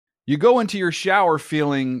You go into your shower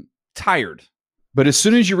feeling tired, but as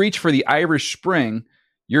soon as you reach for the Irish Spring,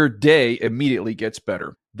 your day immediately gets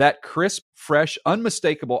better. That crisp, fresh,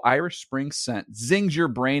 unmistakable Irish Spring scent zings your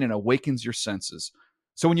brain and awakens your senses.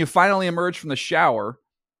 So when you finally emerge from the shower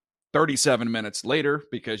 37 minutes later,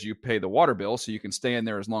 because you pay the water bill so you can stay in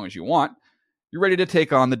there as long as you want, you're ready to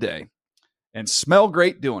take on the day and smell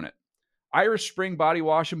great doing it. Irish Spring Body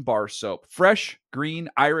Wash and Bar Soap. Fresh, green,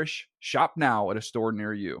 Irish. Shop now at a store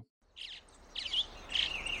near you.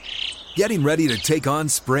 Getting ready to take on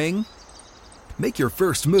spring? Make your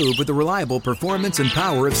first move with the reliable performance and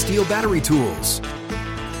power of Steel battery tools.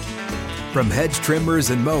 From hedge trimmers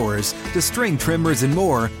and mowers to string trimmers and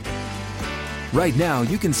more, right now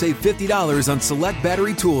you can save $50 on select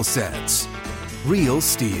battery tool sets. Real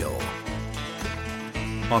Steel.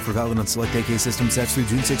 Offer valid on select AK system sets through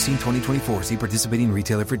June 16, 2024. See participating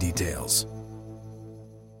retailer for details.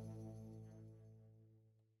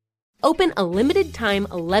 Open a limited-time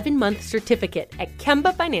 11-month certificate at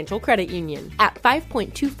Kemba Financial Credit Union. At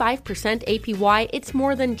 5.25% APY, it's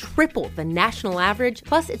more than triple the national average,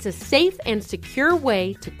 plus it's a safe and secure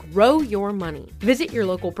way to grow your money. Visit your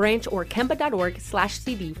local branch or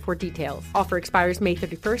kemba.org/CD for details. Offer expires May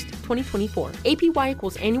 31st, 2024. APY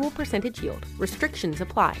equals annual percentage yield. Restrictions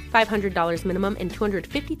apply. $500 minimum and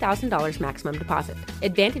 $250,000 maximum deposit.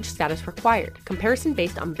 Advantage status required. Comparison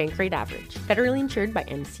based on bank rate average. Federally insured by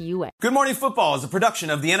NCUA. Good Morning Football is a production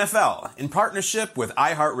of the NFL in partnership with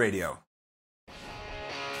iHeartRadio.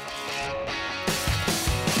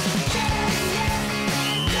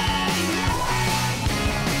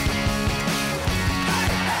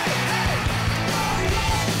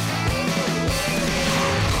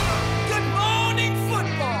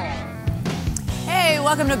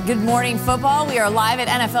 Welcome to Good Morning Football. We are live at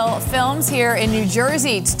NFL Films here in New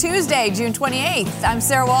Jersey. It's Tuesday, June 28th. I'm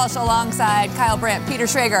Sarah Walsh alongside Kyle Brandt, Peter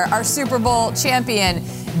Schrager, our Super Bowl champion,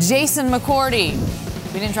 Jason McCourty.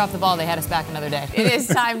 We didn't drop the ball. They had us back another day. It is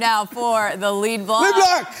time now for the lead block. Lead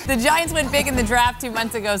block! The Giants went big in the draft 2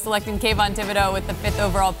 months ago, selecting Kayvon Thibodeau with the 5th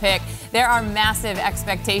overall pick. There are massive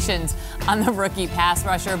expectations on the rookie pass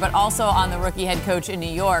rusher, but also on the rookie head coach in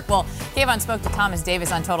New York. Well, Kayvon spoke to Thomas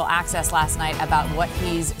Davis on Total Access last night about what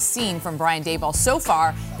he's seen from Brian Daboll so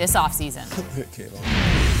far this offseason.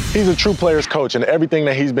 He's a true player's coach, and everything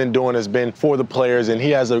that he's been doing has been for the players, and he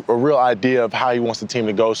has a real idea of how he wants the team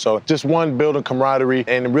to go. So just building camaraderie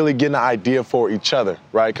and really getting an idea for each other,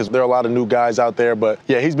 right? Because there are a lot of new guys out there, but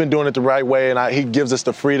yeah, he's been doing it the right way, and he gives us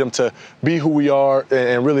the freedom to be who we are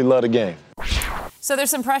and really love the game. So there's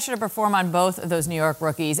some pressure to perform on both of those New York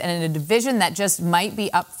rookies, and in a division that just might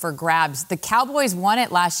be up for grabs. The Cowboys won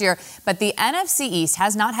it last year, but the NFC East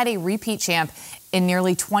has not had a repeat champ in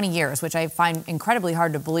nearly 20 years, which I find incredibly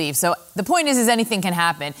hard to believe. So the point is anything can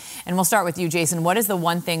happen. And we'll start with you, Jason. What is the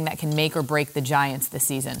one thing that can make or break the Giants this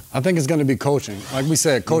season? I think it's going to be coaching. Like we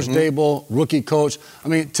said, Coach Daboll, rookie coach. I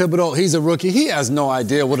mean, Thibodeau, he's a rookie. He has no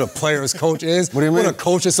idea what a player's coach is, what a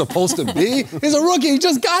coach is supposed to be. He's a rookie. He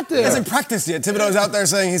just got there. He hasn't practiced yet. Thibodeau's out there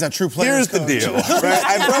saying he's a true player. Here's the deal, right?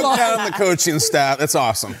 I broke down the coaching staff. That's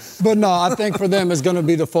awesome. But no, I think for them, it's going to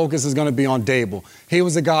be the focus is going to be on Daboll. He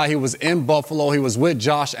was a guy, he was in Buffalo. He was with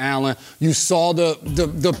Josh Allen. You saw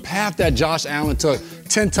the path that Josh Allen took.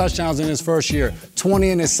 10 touchdowns in his first year, 20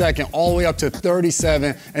 in his second, all the way up to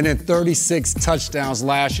 37, and then 36 touchdowns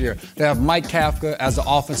last year. They have Mike Kafka as the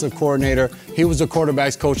offensive coordinator. He was the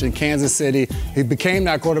quarterback's coach in Kansas City. He became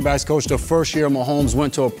that quarterback's coach the first year Mahomes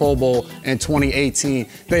went to a Pro Bowl in 2018.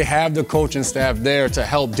 They have the coaching staff there to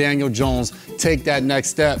help Daniel Jones take that next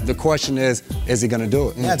step. The question is he going to do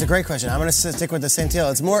it? Yeah, it's a great question. I'm going to stick with the same deal.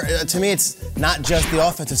 It's more, to me, it's not just the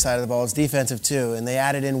offensive side of the ball, it's defensive too. And they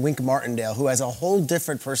added in Wink Martindale, who has a whole different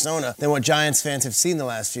persona than what Giants fans have seen the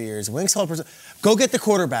last few years. Wink's whole persona, go get the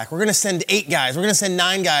quarterback. We're going to send 8 guys. We're going to send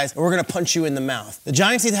 9 guys, and we're going to punch you in the mouth. The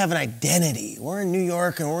Giants need to have an identity. We're in New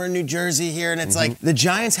York, and we're in New Jersey here, and it's like the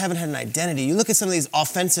Giants haven't had an identity. You look at some of these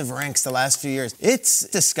offensive ranks the last few years. It's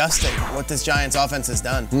disgusting what this Giants offense has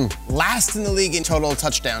done. Last in the league in total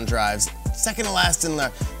touchdown drives. Second to last in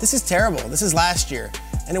the... This is terrible. This is last year.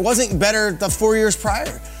 And it wasn't better the 4 years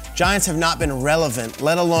prior. Giants have not been relevant,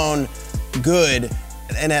 let alone good,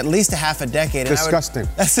 in at least a half a decade. Disgusting.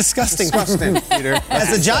 That's disgusting. Disgusting, Peter.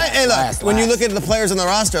 As a Giant, hey, look, when you look at the players on the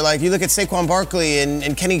roster, like you look at Saquon Barkley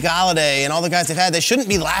and Kenny Golladay and all the guys they've had, they shouldn't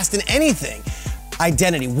be last in anything.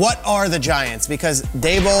 identity. What are the Giants? Because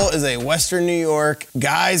Daboll is a Western New York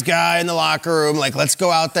guy in the locker room. Like, let's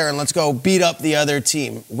go out there and let's go beat up the other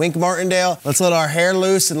team. Wink Martindale, let's let our hair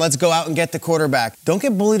loose and let's go out and get the quarterback. Don't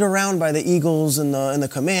get bullied around by the Eagles and the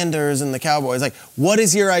Commanders and the Cowboys. Like, what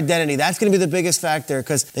is your identity? That's going to be the biggest factor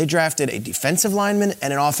because they drafted a defensive lineman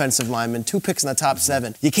and an offensive lineman, 2 picks in the top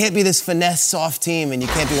 7. You can't be this finesse soft team and you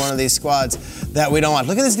can't be one of these squads that we don't want.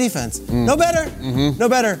 Look at this defense. No better. No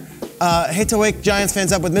better. I hate to wake Giants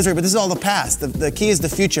fans up with misery, but this is all the past. The key is the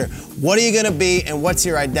future. What are you going to be and what's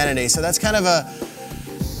your identity? So that's kind of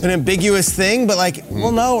an ambiguous thing, but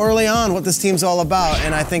we'll know early on what this team's all about,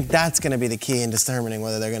 and I think that's going to be the key in determining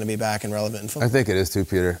whether they're going to be back and relevant in football. I think it is too,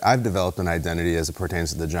 Peter. I've developed an identity as it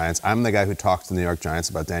pertains to the Giants. I'm the guy who talks to the New York Giants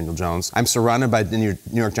about Daniel Jones. I'm surrounded by New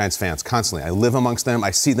York Giants fans constantly. I live amongst them. I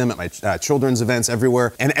see them at my children's events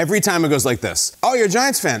everywhere, and every time it goes like this. Oh, you're a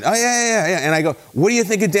Giants fan? Oh, yeah. And I go, what do you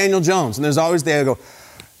think of Daniel Jones? And there's always I go,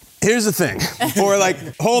 here's the thing. Or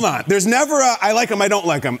hold on. There's never I like him, I don't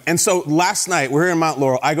like him. And so last night, we're here in Mount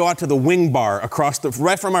Laurel. I go out to the Wing Bar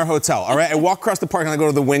right from our hotel, all right? I walk across the park and I go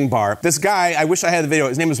to the Wing Bar. This guy, I wish I had the video.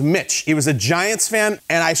 His name was Mitch. He was a Giants fan.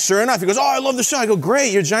 And sure enough, he goes, oh, I love the show. I go,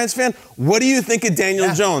 great, you're a Giants fan? What do you think of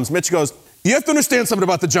Daniel Jones? Mitch goes, you have to understand something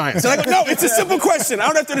about the Giants. And I go, no, it's a simple question. I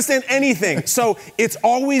don't have to understand anything. So it's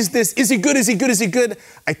always this, is he good, is he good, is he good?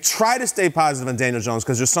 I try to stay positive on Daniel Jones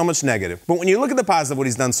because there's so much negative. But when you look at the positive, what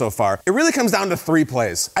he's done so far, it really comes down to 3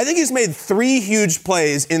 plays. I think he's made 3 huge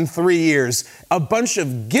plays in 3 years, a bunch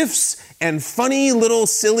of gifts and funny little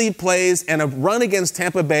silly plays and a run against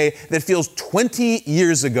Tampa Bay that feels 20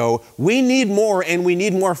 years ago. We need more, and we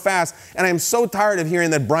need more fast. And I'm so tired of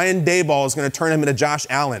hearing that Brian Daboll is going to turn him into Josh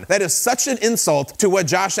Allen. That is such an insult to what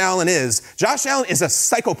Josh Allen is. Josh Allen is a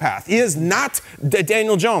psychopath. He is not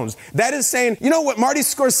Daniel Jones. That is saying, you know what Marty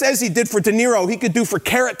Scorsese did for De Niro, he could do for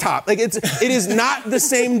Carrot Top. It is not the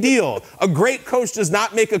same deal. A great coach does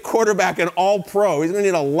not make a quarterback an all-pro. He's going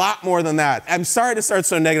to need a lot more than that. I'm sorry to start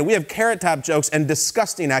so negative. We have Carrot Top jokes and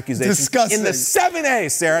disgusting accusations in the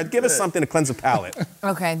 7A, Sarah. Give us something to cleanse the palate.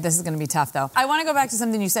 Okay, this is going to be tough, though. I want to go back to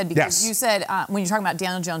something you said, because you said when you're talking about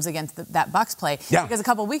Daniel Jones against that Bucs play, because a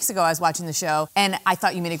couple of weeks ago I was watching the show, and I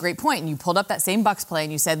thought you made a great point, and you pulled up that same Bucs play,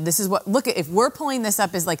 and you said, this is what, look, if we're pulling this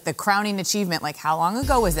up as the crowning achievement, how long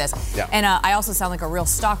ago was this? Yeah. And I also sound like a real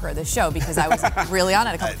stalker of this show, because I was really on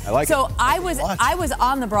it. I like it. I was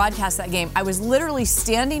on the broadcast that game. I was literally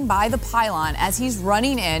standing by the pylon as he's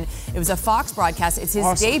running in. It was a Fox broadcast. It's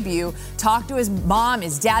his debut. Talked to his mom,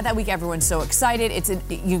 his dad that week. Everyone's so excited.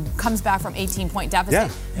 He comes back from 18-point deficit.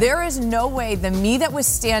 Yeah. There is no way the me that was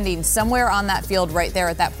standing somewhere on that field right there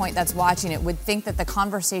at that point that's watching it would think that the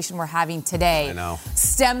conversation we're having today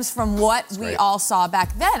stems from what we all saw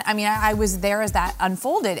back then. I mean, I was there as that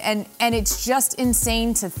unfolded. And it's just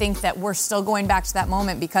insane to think that we're still going back to that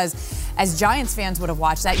moment, because as Giants fans would have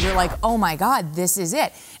watched that, you're like, oh my God, this is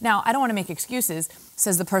it. Now, I don't want to make excuses,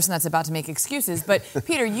 says the person that's about to make excuses. But,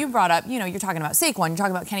 Peter, you brought up, you're talking about Saquon, you're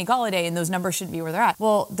talking about Kenny Golladay, and those numbers shouldn't be where they're at.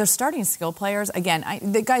 Well, they're starting skill players. Again,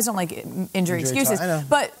 the guys don't like injury excuses,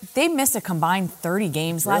 but they missed a combined 30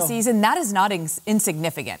 games last season. That is not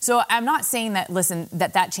insignificant. So I'm not saying that, listen,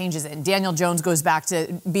 that changes it. And Daniel Jones goes back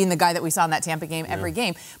to being the guy that we saw in that Tampa game every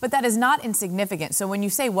game. But that is not insignificant. So when you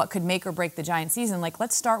say what could make or break the Giants season,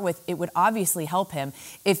 let's start with, it would obviously help him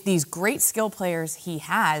if these great skill players he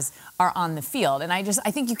has are on the field. And I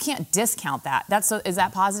think you can't discount that. Is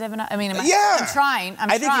that positive enough? I mean, I'm trying.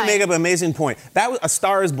 I think you make up an amazing point. A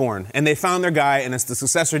star is born, and they found their guy, and it's the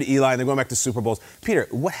successor to Eli, and they're going back to Super Bowls. Peter,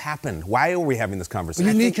 what happened? Why are we having this conversation?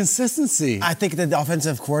 You need consistency. I think the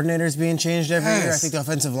offensive coordinator is being changed every year. I think the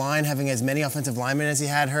offensive line, having as many offensive linemen as he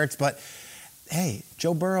had, hurts. But hey,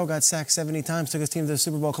 Joe Burrow got sacked 70 times, took his team to the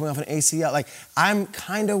Super Bowl coming off an ACL. I'm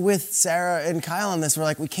kind of with Sarah and Kyle on this.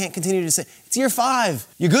 We're we can't continue to say, it's year 5.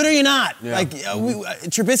 You good or you not? Yeah.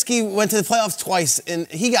 Trubisky went to the playoffs twice, and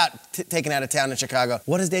he got taken out of town in Chicago.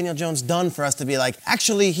 What has Daniel Jones done for us to be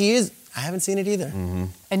actually, he is? I haven't seen it either. Mm-hmm.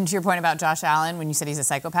 And to your point about Josh Allen, when you said he's a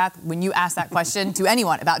psychopath, when you ask that question to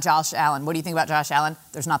anyone about Josh Allen, what do you think about Josh Allen?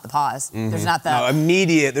 There's not the pause. Mm-hmm. There's not the... No,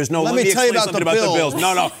 immediate. There's no... Let me tell you about the Bills.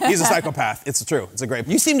 No, he's a psychopath. It's true. It's a great...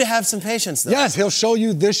 You seem to have some patience, though. Yes, he'll show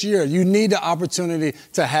you this year. You need the opportunity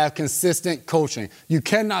to have consistent coaching. You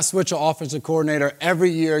cannot switch your offensive coordinator every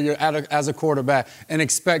year you're as a quarterback and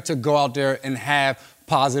expect to go out there and have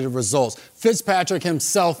positive results. Fitzpatrick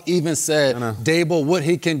himself even said Daboll, what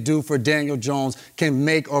he can do for Daniel Jones can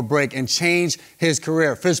make or break and change his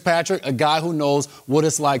career. Fitzpatrick, a guy who knows what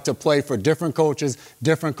it's like to play for different coaches,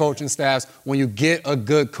 different coaching staffs. When you get a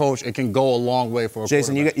good coach, it can go a long way for a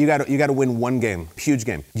Jason, quarterback. you got to win one game, huge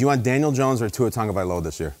game. Do you want Daniel Jones or Tua Tagovailoa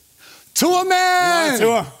this year? Tua, man!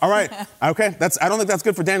 Tua. All right. Okay. I don't think that's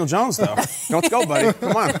good for Daniel Jones, though. Let's go, buddy.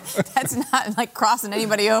 Come on. That's not like crossing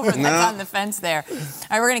anybody over that's on the fence there. All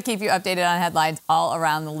right, we're going to keep you updated on headlines all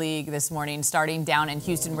around the league this morning, starting down in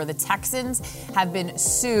Houston, where the Texans have been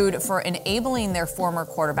sued for enabling their former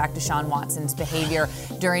quarterback Deshaun Watson's behavior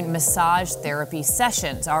during massage therapy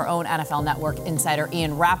sessions. Our own NFL Network insider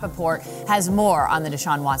Ian Rappaport has more on the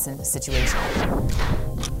Deshaun Watson situation.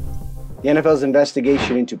 The NFL's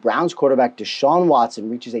investigation into Browns quarterback Deshaun Watson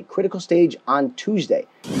reaches a critical stage on Tuesday.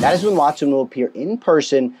 That is when Watson will appear in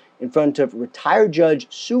person in front of retired Judge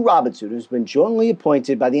Sue Robinson, who's been jointly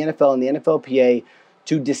appointed by the NFL and the NFLPA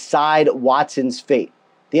to decide Watson's fate.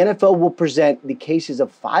 The NFL will present the cases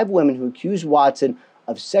of 5 women who accuse Watson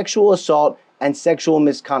of sexual assault and sexual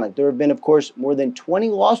misconduct. There have been, of course, more than 20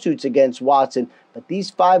 lawsuits against Watson, but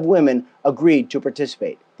these 5 women agreed to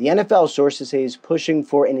participate. The NFL, sources say, is pushing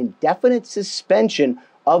for an indefinite suspension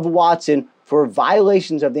of Watson for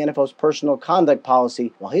violations of the NFL's personal conduct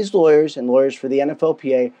policy, while his lawyers and lawyers for the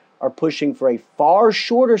NFLPA are pushing for a far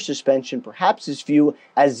shorter suspension, perhaps as few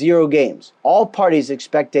as 0 games. All parties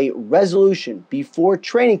expect a resolution before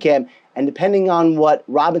training camp, and depending on what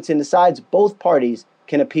Robinson decides, both parties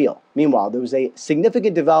can appeal. Meanwhile, there was a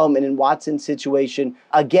significant development in Watson's situation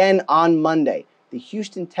again on Monday. The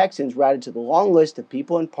Houston Texans were added to the long list of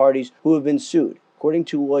people and parties who have been sued. According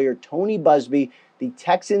to lawyer Tony Busby, the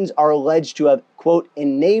Texans are alleged to have, quote,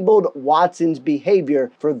 enabled Watson's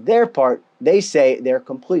behavior. For their part, they say they're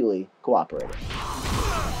completely cooperating.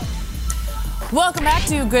 Welcome back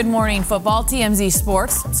to Good Morning Football. TMZ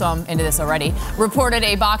Sports, so I'm into this already, reported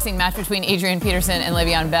a boxing match between Adrian Peterson and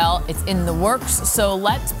Le'Veon Bell. It's in the works, so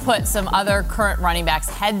let's put some other current running backs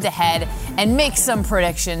head-to-head and make some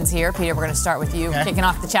predictions here. Peter, we're going to start with you, kicking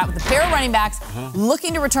off the chat with the pair of running backs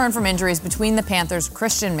looking to return from injuries between the Panthers'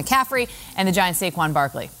 Christian McCaffrey and the Giants' Saquon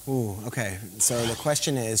Barkley. Ooh, okay. So the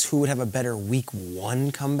question is, who would have a better Week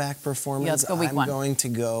 1 comeback performance? Yeah, let's go Week 1. I'm going to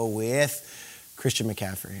go with Christian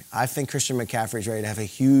McCaffrey. I think Christian McCaffrey is ready to have a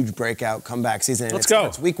huge breakout comeback season. Let's go.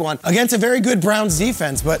 It's Week 1 against a very good Browns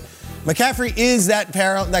defense, but McCaffrey is that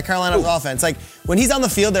Carolina offense. Like, when he's on the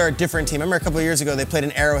field, they're a different team. I remember a couple of years ago, they played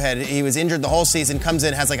in Arrowhead. He was injured the whole season, comes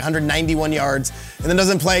in, has like 191 yards, and then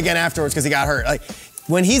doesn't play again afterwards because he got hurt. Like,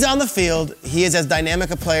 when he's on the field, he is as dynamic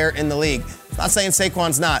a player in the league. I'm not saying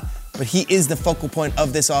Saquon's not, but he is the focal point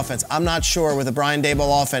of this offense. I'm not sure with a Brian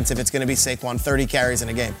Daboll offense if it's going to be Saquon 30 carries in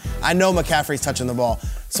a game. I know McCaffrey's touching the ball.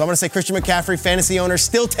 So I'm going to say Christian McCaffrey, fantasy owners,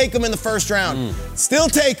 still take him in the first round. Still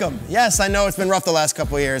take him. Yes, I know it's been rough the last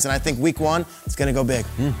couple of years, and I think Week 1, it's going to go big.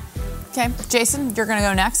 Okay, Jason, you're going to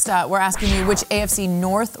go next. We're asking you which AFC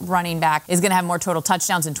North running back is going to have more total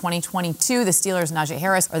touchdowns in 2022, the Steelers' Najee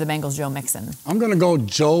Harris or the Bengals' Joe Mixon? I'm going to go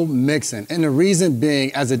Joe Mixon. And the reason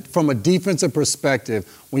being, from a defensive perspective,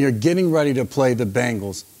 when you're getting ready to play the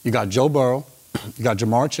Bengals, you got Joe Burrow, you got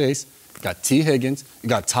Jamar Chase, you got T. Higgins, you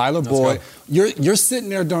got Tyler Boyd. You're sitting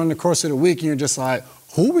there during the course of the week and you're just like,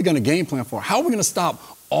 who are we going to game plan for? How are we going to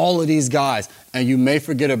stop all of these guys? And you may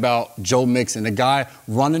forget about Joe Mixon, the guy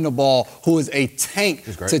running the ball who is a tank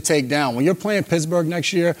to take down. When you're playing Pittsburgh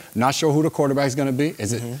next year, not sure who the quarterback is going to be.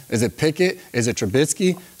 Is it Pickett? Is it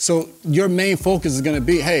Trubisky? So your main focus is going to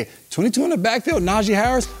be, hey, 22 in the backfield, Najee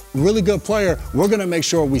Harris, really good player. We're going to make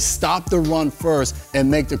sure we stop the run first and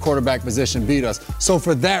make the quarterback position beat us. So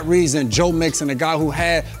for that reason, Joe Mixon, a guy who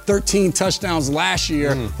had 13 touchdowns last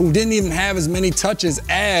year, who didn't even have as many touches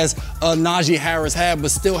as Najee Harris had,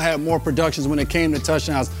 but still had more productions when it came to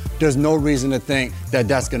touchdowns, there's no reason to think that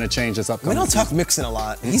that's going to change this upcoming season. We don't talk Mixon a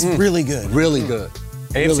lot. He's really good. Really good.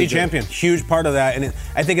 AFC really champion, huge part of that. And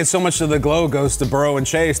I think it's so much of the glow goes to Burrow and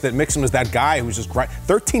Chase that Mixon was that guy who was just great.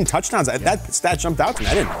 13 touchdowns. That stat jumped out to me.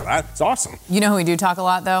 I didn't know that. It's awesome. You know who we do talk a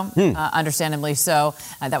lot, though? Understandably so.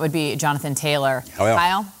 That would be Jonathan Taylor. Oh, yeah.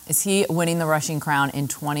 Kyle, is he winning the rushing crown in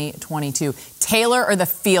 2022? Taylor or the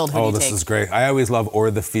field? Oh, this is great. I always love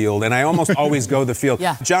or the field, and I almost always go the field.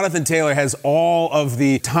 Yeah. Jonathan Taylor has all of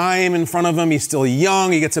the time in front of him. He's still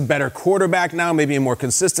young. He gets a better quarterback now, maybe a more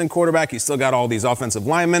consistent quarterback. He's still got all these offensive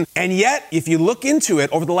linemen. And yet, if you look into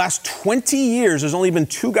it, over the last 20 years, there's only been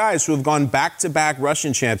 2 guys who have gone back-to-back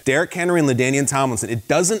rushing champs, Derrick Henry and LaDainian Tomlinson. It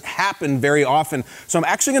doesn't happen very often. So I'm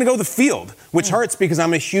actually going to go the field, which hurts because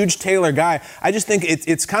I'm a huge Taylor guy. I just think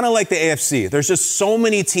it's kind of like the AFC. There's just so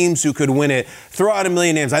many teams who could win it. Throw out a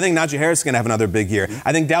million names. I think Najee Harris is going to have another big year.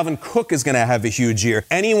 I think Dalvin Cook is going to have a huge year.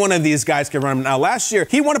 Any one of these guys can run him. Now, last year,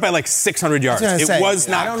 he won it by like 600 yards. It was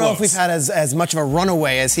not close. I don't know if we've had as much of a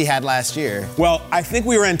runaway as he had last year. Well, I think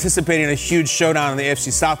we were anticipating a huge showdown in the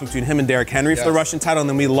AFC South between him and Derrick Henry for the rushing title, and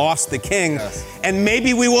then we lost the king. And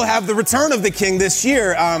maybe we will have the return of the king this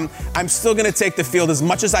year. I'm still going to take the field as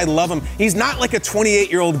much as I love him. He's not like a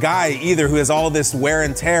 28-year-old guy either who has all this wear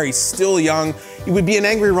and tear. He's still young. He would be in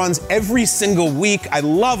angry runs every single week. I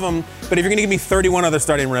love him, but if you're going to give me 31 other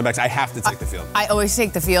starting running backs, I have to take the field. I always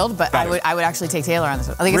take the field, but I would actually take Taylor on this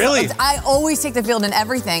one. Really? I always take the field in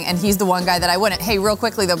everything, and he's the one guy that I wouldn't. Hey, real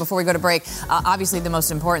quickly, though, before we go to break, obviously the most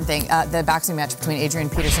important thing, the boxing match between Adrian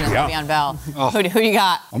Peterson and Le'Veon Bell. Who you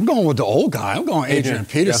got? I'm going with the old guy. I'm going Adrian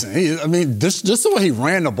Peterson. Yeah. Just the way he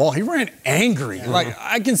ran the ball, he ran angry. Yeah. Like,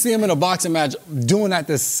 I can see him in a boxing match doing that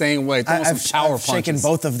the same way, throwing some power punches. I've shaken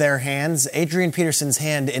both of their hands. Adrian Peterson's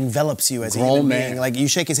hand envelops you as a human being. Like, you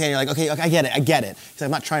shake his hand, you're like, okay, I get it. He's like,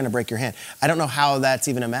 I'm not trying to break your hand. I don't know how that's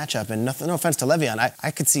even a matchup, and no offense to Le'Veon,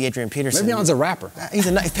 I could see Adrian Peterson. Le'Veon's a rapper. He's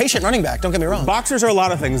a patient running back, don't get me wrong. Boxers are a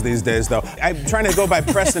lot of things these days, though. I'm trying to go by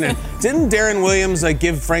precedent. Didn't Darren Williams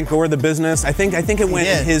give Frank Gore the business? I think it went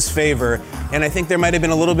in his favor, and I think there might have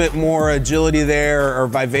been a little bit more agility there or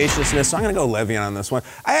vivaciousness, so I'm going to go Le'Veon on this one.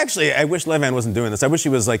 I wish Le'Veon wasn't doing this. I wish he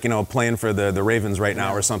was playing for the Ravens right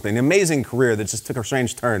now or something. An amazing career that just took a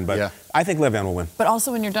strange turn, but I think Le'Veon will win. But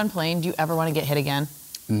also, when you're done playing, do you ever want to get hit again?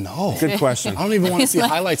 No. Good question. I don't even want to see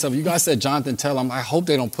highlights of it. You guys said Jonathan Taylor. I hope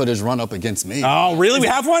they don't put his run up against me. Oh, really? We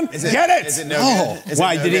have one? Get it! Is it no.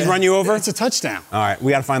 Why? Did he run you over? It's a touchdown. All right,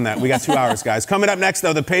 we got to find that. We got 2 hours, guys. Coming up next,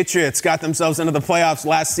 though, the Patriots got themselves into the playoffs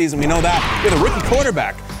last season. We know that. With a rookie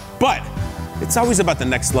quarterback. But it's always about the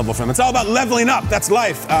next level for them. It's all about leveling up. That's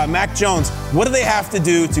life. Mac Jones, what do they have to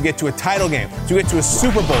do to get to a title game, to get to a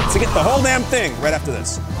Super Bowl, to get the whole damn thing right after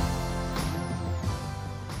this?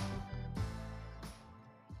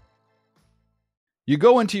 You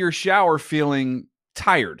go into your shower feeling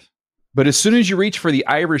tired, but as soon as you reach for the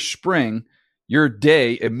Irish Spring, your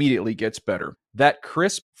day immediately gets better. That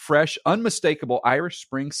crisp, fresh, unmistakable Irish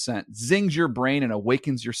Spring scent zings your brain and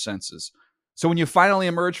awakens your senses. So when you finally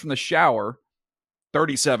emerge from the shower,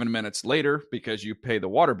 37 minutes later, because you pay the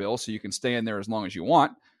water bill so you can stay in there as long as you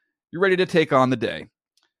want, you're ready to take on the day.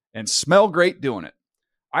 And smell great doing it.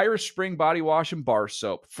 Irish Spring Body Wash and Bar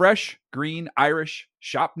Soap. Fresh, green, Irish.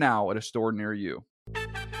 Shop now at a store near you.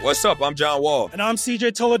 What's up? I'm John Wall. And I'm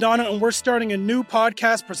CJ Toledano, and we're starting a new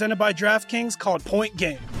podcast presented by DraftKings called Point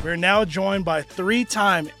Game. We're now joined by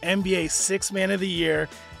 3-time NBA Sixth Man of the Year,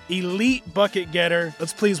 elite bucket getter.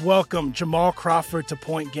 Let's please welcome Jamal Crawford to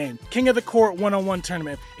Point Game. King of the Court one-on-one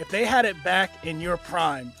tournament. If they had it back in your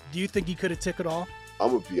prime, do you think you could have took it all?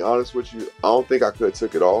 I'm going to be honest with you. I don't think I could have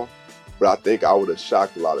took it all, but I think I would have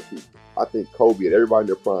shocked a lot of people. I think Kobe and everybody in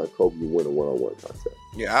their prime, Kobe would win a one-on-one contest.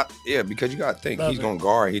 Yeah, because you got to think, he's going to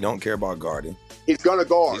guard. He don't care about guarding. He's going to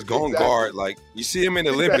guard. He's going to guard. Like, you see him in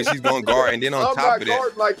the Olympics, he's going to guard. And then on top of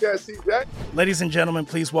that. Like that, see that? Ladies and gentlemen,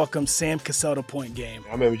 please welcome Sam Cassell to Point Game.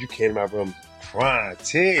 I remember you came to my room crying,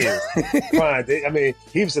 tears, crying. I mean,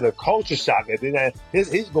 he was in a culture shock. And then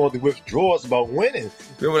he's going through withdrawals about winning.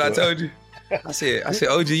 Remember what I told you? I said,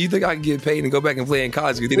 OG, you think I can get paid and go back and play in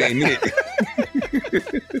college because it ain't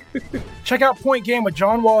it? Check out Point Game with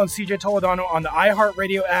John Wall and CJ Toledano on the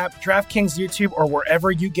iHeartRadio app, DraftKings YouTube, or wherever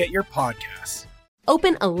you get your podcasts.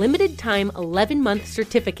 Open a limited-time 11-month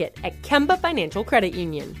certificate at Kemba Financial Credit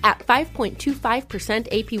Union. At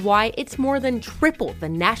 5.25% APY, it's more than triple the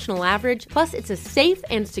national average, plus it's a safe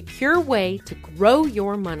and secure way to grow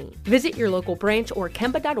your money. Visit your local branch or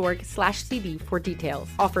kemba.org/cb for details.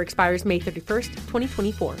 Offer expires May 31st,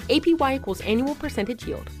 2024. APY equals annual percentage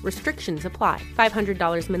yield. Restrictions apply.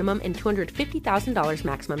 $500 minimum and $250,000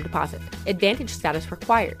 maximum deposit. Advantage status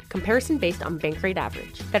required. Comparison based on bank rate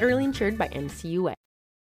average. Federally insured by NCUA.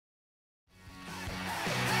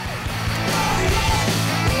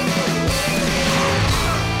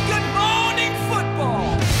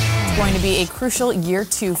 Going to be a crucial year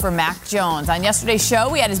 2 for Mac Jones. On yesterday's show,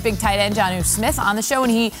 we had his big tight end, Jonnu Smith, on the show,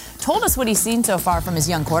 and he told us what he's seen so far from his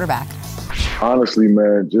young quarterback. Honestly,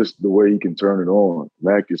 man, just the way he can turn it on.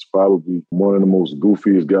 Mac is probably one of the most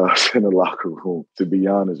goofiest guys in the locker room, to be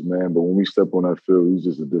honest, man. But when we step on that field, he's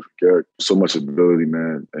just a different character. So much ability,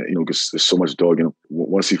 man. And, there's so much dog in him.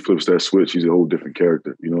 Once he flips that switch, he's a whole different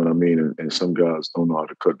character. You know what I mean? And some guys don't know how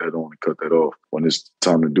to cut that on and cut that off when it's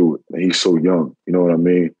time to do it. And he's so young. You know what I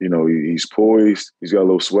mean? He's poised. He's got a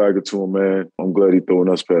little swagger to him, man. I'm glad he's throwing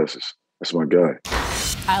us passes. That's my guy.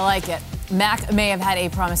 I like it. Mac may have had a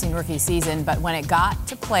promising rookie season, but when it got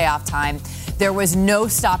to playoff time, there was no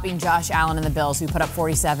stopping Josh Allen and the Bills, who put up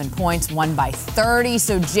 47 points, won by 30.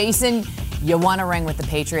 So, Jason, you want to ring with the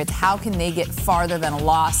Patriots. How can they get farther than a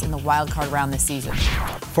loss in the wild card round this season?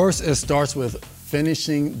 First, it starts with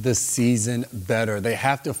finishing the season better. They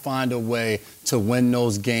have to find a way to win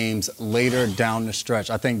those games later down the stretch.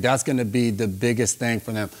 I think that's going to be the biggest thing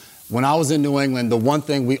for them. When I was in New England, the one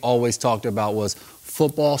thing we always talked about was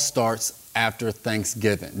football starts after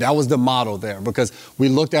Thanksgiving. That was the motto there, because we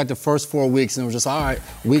looked at the first 4 weeks and it was just, all right,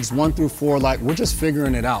 weeks 1 through 4, like, we're just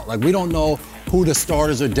figuring it out. Like, we don't know who the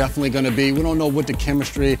starters are definitely going to be. We don't know what the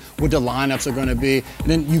chemistry, what the lineups are going to be. And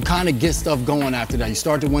then you kind of get stuff going after that. You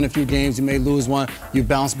start to win a few games, you may lose one, you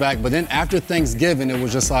bounce back. But then after Thanksgiving, it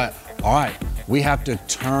was just like, all right, we have to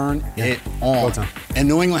turn it on. And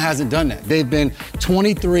New England hasn't done that. They've been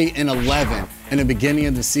 23-11 in the beginning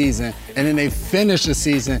of the season, and then they finished the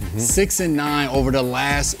season 6-9 over the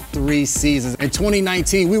last 3 seasons. In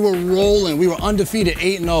 2019, we were rolling. We were undefeated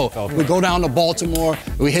 8-0. We go down to Baltimore,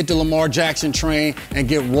 we hit the Lamar Jackson train and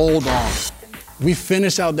get rolled on. We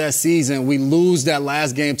finish out that season, we lose that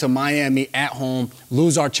last game to Miami at home,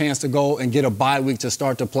 lose our chance to go and get a bye week to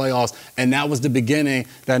start the playoffs, and that was the beginning.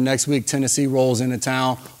 That next week, Tennessee rolls into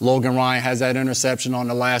town. Logan Ryan has that interception on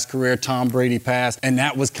the last career Tom Brady pass, and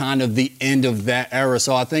that was kind of the end of that era.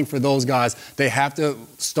 So I think for those guys, they have to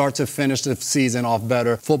start to finish the season off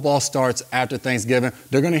better. Football starts after Thanksgiving.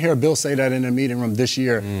 They're going to hear Bill say that in the meeting room this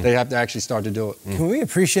year. They have to actually start to do it. Can we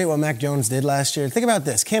appreciate what Mac Jones did last year? Think about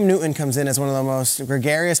this. Cam Newton comes in as one of the most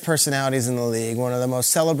gregarious personalities in the league, one of the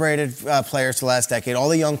most celebrated players the last decade. All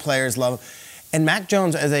the young players love him. And Mac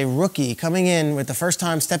Jones, as a rookie, coming in with the first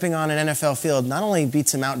time stepping on an NFL field, not only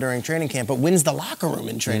beats him out during training camp, but wins the locker room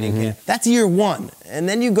in training camp. That's year 1. And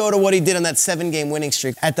then you go to what he did on that 7-game winning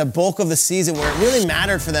streak at the bulk of the season where it really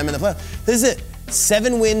mattered for them in the playoffs. This is it.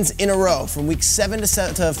 7 wins in a row from week 7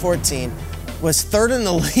 to 14. Was 3rd in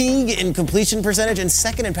the league in completion percentage and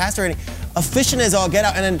 2nd in passer rating. Efficient as all get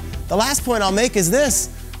out. And then the last point I'll make is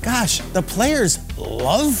this. Gosh, the players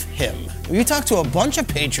love him. You talk to a bunch of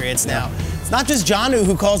Patriots now. It's not just Jonnu,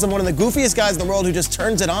 who calls him one of the goofiest guys in the world who just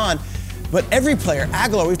turns it on, but every player,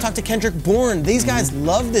 Aguilar, we've talked to Kendrick Bourne. These guys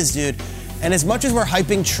love this dude. And as much as we're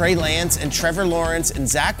hyping Trey Lance and Trevor Lawrence and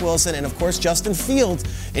Zach Wilson and, of course, Justin Fields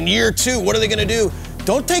in year 2, what are they going to do?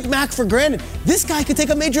 Don't take Mac for granted. This guy could take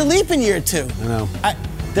a major leap in year 2. I know.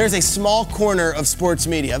 There's a small corner of sports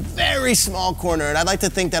media, a very small corner, and I'd like to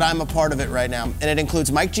think that I'm a part of it right now. And it includes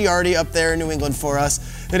Mike Giardi up there in New England for us.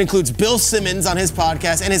 It includes Bill Simmons on his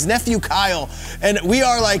podcast and his nephew Kyle. And we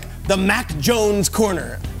are like the Mac Jones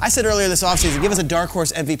corner. I said earlier this offseason, give us a dark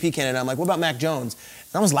horse MVP candidate. I'm like, what about Mac Jones?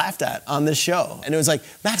 And I was laughed at on this show. And it was like,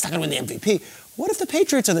 Mac's not going to win the MVP. What if the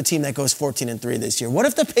Patriots are the team that goes 14-3 this year? What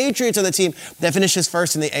if the Patriots are the team that finishes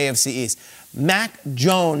first in the AFC East? Mac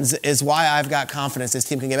Jones is why I've got confidence this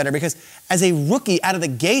team can get better, because as a rookie out of the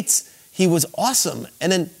gates, he was awesome.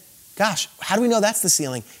 And then, gosh, how do we know that's the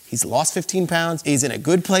ceiling? He's lost 15 pounds. He's in a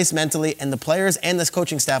good place mentally, and the players and this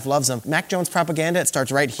coaching staff loves him. Mac Jones propaganda, it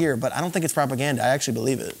starts right here, but I don't think it's propaganda. I actually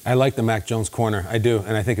believe it. I like the Mac Jones corner. I do,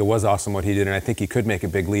 and I think it was awesome what he did, and I think he could make a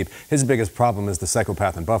big leap. His biggest problem is the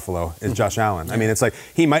psychopath in Buffalo, is Josh Allen. I mean, it's like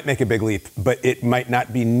he might make a big leap, but it might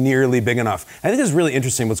not be nearly big enough. I think it's really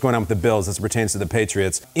interesting what's going on with the Bills as it pertains to the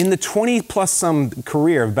Patriots. In the 20-plus-some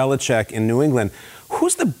career of Belichick in New England,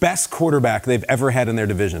 who's the best quarterback they've ever had in their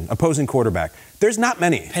division? Opposing quarterback. There's not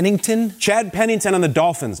many. Pennington? Chad Pennington on the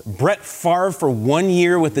Dolphins. Brett Favre for 1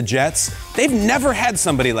 year with the Jets. They've never had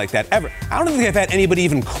somebody like that, ever. I don't think they've had anybody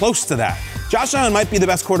even close to that. Josh Allen might be the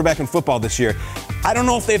best quarterback in football this year. I don't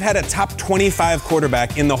know if they've had a top 25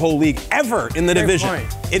 quarterback in the whole league ever in the division.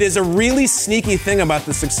 It is a really sneaky thing about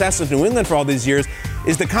the success of New England for all these years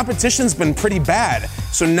is the competition's been pretty bad.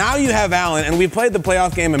 So now you have Allen, and we've played the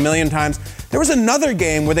playoff game a million times. There was another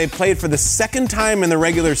game where they played for the second time in the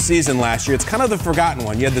regular season last year. It's kind of the forgotten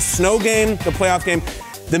one. You had the snow game, the playoff game.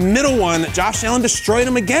 The middle one, Josh Allen destroyed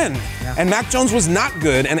him again. And Mac Jones was not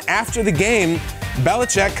good. And after the game,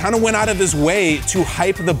 Belichick kind of went out of his way to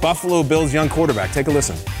hype the Buffalo Bills young quarterback. Take a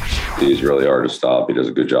listen. He's really hard to stop. He does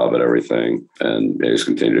a good job at everything. And he's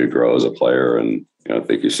continued to grow as a player. And I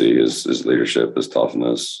think you see his leadership, his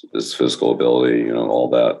toughness, his physical ability, all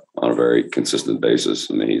that on a very consistent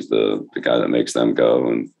basis. I mean, he's the guy that makes them go,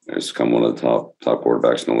 and he's become one of the top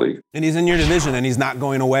quarterbacks in the league. And he's in your division, and he's not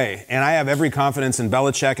going away. And I have every confidence in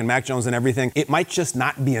Belichick and Mac Jones and everything. It might just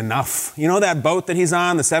not be enough. You know that boat that he's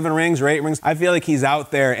on, the 7 rings or 8 rings? I feel like he's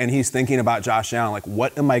out there, and he's thinking about Josh Allen. Like,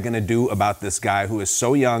 what am I going to do about this guy who is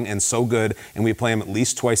so young and so good, and we play him at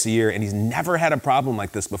least twice a year, and he's never had a problem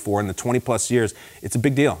like this before in the 20-plus years. It's a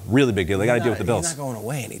big deal, really big deal. They got to deal with the Bills. He's not going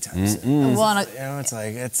away anytime soon. Well, it's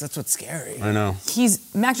like that's what's scary. I know.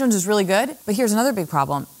 Mac Jones is really good, but here's another big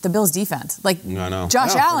problem. the Bills defense. Like, No.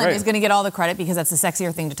 Josh Allen great. is going to get all the credit because that's the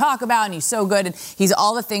sexier thing to talk about, and he's so good, and he's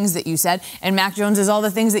all the things that you said, and Mac Jones is all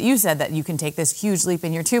the things that you said, that you can take this huge leap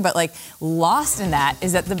in year two. But, like, lost in that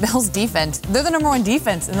is that the Bills defense, they're the number one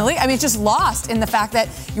defense in the league. I mean, it's just lost in the fact that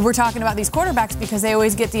you were talking about these quarterbacks because they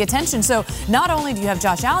always get the attention. So not only do you have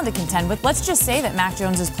Josh Allen to contend with, let's just say that Mac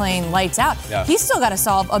Jones is playing lights out. Yeah. He's still got to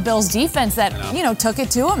solve a Bills defense that, took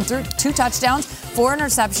it to him through 2 touchdowns, 4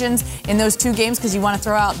 interceptions in those 2 games because you want to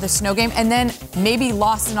throw out the snow game, and then maybe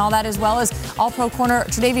lost in all that as well as all-pro corner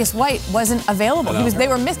Tre'Davious White wasn't available. They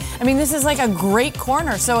were missed. I mean, this is like a great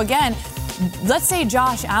corner. So again, let's say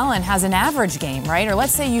Josh Allen has an average game, right? Or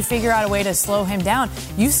let's say you figure out a way to slow him down.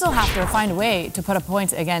 You still have to find a way to put up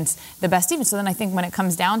points against the best defense. So then I think when it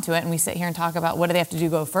comes down to it, and we sit here and talk about what do they have to do to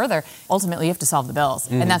go further, ultimately you have to solve the Bills.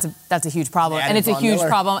 Mm-hmm. And that's a huge problem. And it's a huge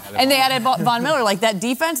problem. And they added Von Miller. Like, that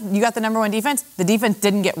defense, you got the number one defense. The defense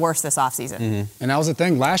didn't get worse this offseason. Mm-hmm. And that was the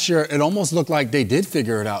thing. Last year, it almost looked like they did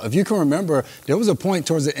figure it out. If you can remember, there was a point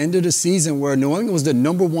towards the end of the season where New England was the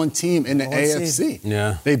number one team in the AFC.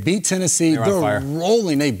 Yeah. They beat Tennessee. They're on fire.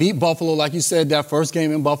 Rolling. They beat Buffalo, like you said, that first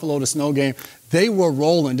game in Buffalo, the snow game. They were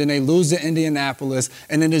rolling. Then they lose to Indianapolis,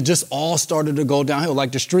 and then it just all started to go downhill.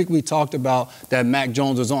 Like the streak we talked about that Mac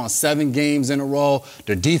Jones was on, 7 games in a row.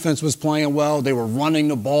 Their defense was playing well. They were running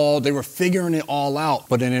the ball. They were figuring it all out,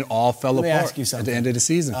 but then it all fell apart ask you something. at the end of the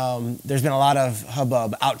season. There's been a lot of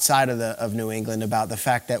hubbub outside of New England about the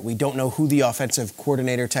fact that we don't know who the offensive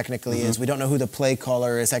coordinator technically is. We don't know who the play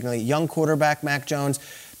caller is technically. Young quarterback Mac Jones.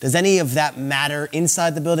 Does any of that matter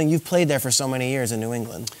inside the building? You've played there for so many years in New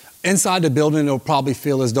England. Inside the building, they'll probably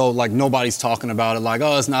feel as though, like, nobody's talking about it. Like,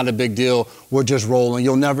 oh, it's not a big deal. We're just rolling.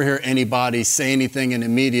 You'll never hear anybody say anything in the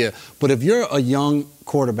media. But if you're a young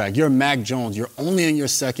quarterback, you're Mac Jones, you're only in your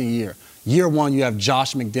second year. Year one, you have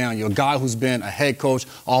Josh McDaniel, a guy who's been a head coach,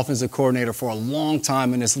 offensive coordinator for a long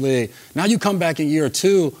time in this league. Now you come back in year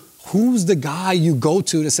two, who's the guy you go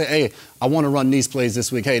to say, hey, I want to run these plays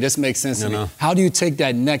this week. Hey, this makes sense to me. How do you take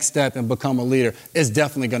that next step and become a leader? It's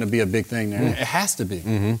definitely going to be a big thing there. It has to be.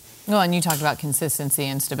 Mm-hmm. Well, and you talked about consistency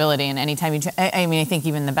and stability, and anytime I think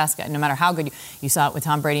even the best guy, no matter how good you saw it with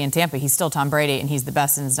Tom Brady in Tampa, he's still Tom Brady, and he's the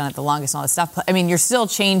best and has done it the longest and all this stuff. I mean, you're still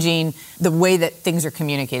changing the way that things are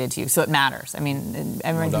communicated to you, so it matters. I mean,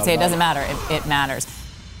 everyone can say it doesn't matter. It matters.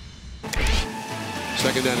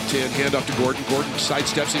 Second down and 10, handoff to Gordon. Gordon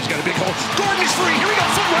sidesteps, he's got a big hole. Gordon is free, here we go,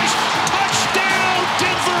 foot race. Touchdown,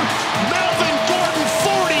 Denver. Melvin Gordon,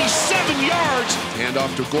 47 yards.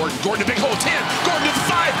 Handoff to Gordon. Gordon, a big hole, 10. Gordon to the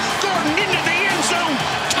 5. Gordon into the end zone.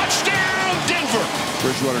 Touchdown, Denver.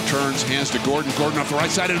 Bridgewater turns, hands to Gordon. Gordon off the right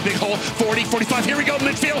side of the big hole. 40, 45, here we go,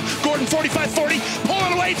 midfield. Gordon, 45, 40. Pull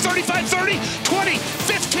it away, 35, 30, 20,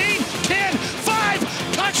 15, 10,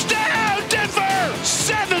 5. Touchdown, Denver.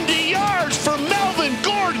 70 yards for Melvin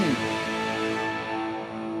Gordon.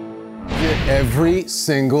 Every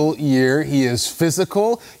single year, he is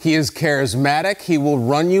physical, he is charismatic, he will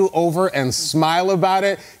run you over and smile about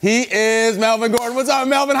it. He is Melvin Gordon. What's up,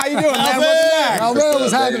 Melvin? How you doing, man?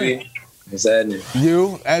 What's happening? What's happening?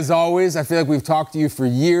 You, as always, I feel like we've talked to you for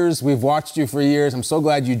years. We've watched you for years. I'm so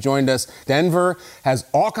glad you joined us. Denver has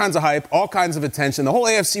all kinds of hype, all kinds of attention. The whole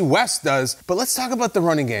AFC West does. But let's talk about the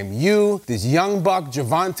running game. You, this young buck,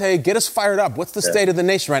 Javonte, get us fired up. What's the state of the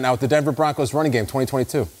nation right now with the Denver Broncos running game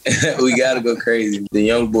 2022? We got to go crazy. The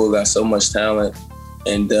young bull got so much talent.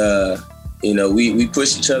 And, we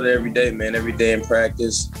push each other every day, man, every day in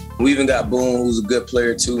practice. We even got Boone, who's a good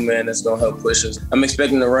player too, man, that's going to help push us. I'm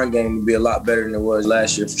expecting the run game to be a lot better than it was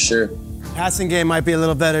last year for sure. Passing game might be a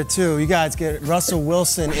little better, too. You guys get Russell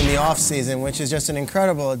Wilson in the offseason, which is just an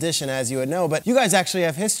incredible addition, as you would know. But you guys actually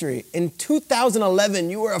have history. In 2011,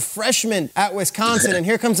 you were a freshman at Wisconsin, and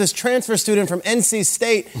here comes this transfer student from NC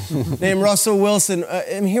State named Russell Wilson.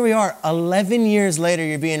 And here we are, 11 years later,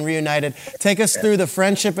 you're being reunited. Take us through the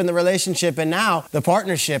friendship and the relationship, and now the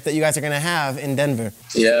partnership that you guys are going to have in Denver.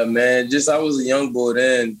 Yeah, man. I was a young boy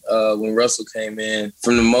then when Russell came in.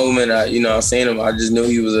 From the moment I seen him, I just knew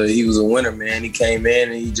he was a winner, man. He came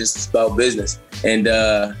in and he just about business. And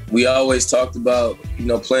we always talked about,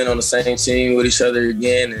 playing on the same team with each other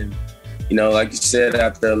again. And, like you said,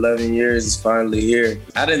 after 11 years, it's finally here.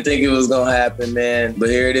 I didn't think it was going to happen, man, but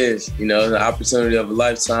here it is. The opportunity of a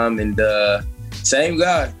lifetime. And same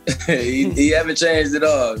guy. he haven't changed at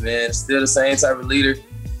all, man. Still the same type of leader.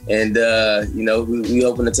 And, we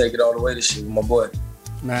hoping to take it all the way this year with my boy.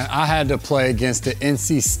 Man, I had to play against the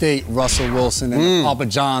NC State Russell Wilson in the Papa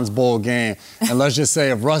John's Bowl game. And let's just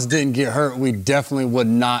say if Russ didn't get hurt, we definitely would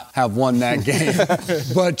not have won that game.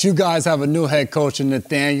 But you guys have a new head coach in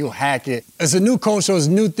Nathaniel Hackett. It's a new coach, so it's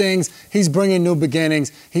new things. He's bringing new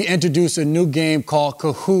beginnings. He introduced a new game called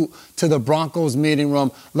Kahoot to the Broncos meeting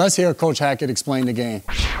room. Let's hear Coach Hackett explain the game.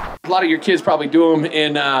 A lot of your kids probably do them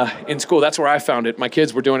in school. That's where I found it. My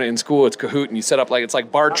kids were doing it in school. It's Kahoot, and you set up it's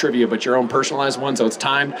like bar trivia, but your own personalized one, so it's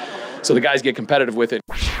timed. So the guys get competitive with it.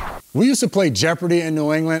 We used to play Jeopardy in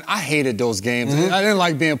New England. I hated those games. I didn't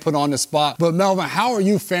like being put on the spot. But Melvin, how are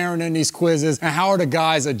you faring in these quizzes, and how are the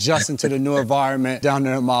guys adjusting to the new environment down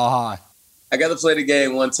there at Mile High? I got to play the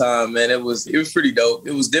game one time, man. It was pretty dope.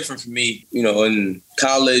 It was different for me, in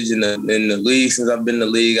college and in the league. Since I've been in the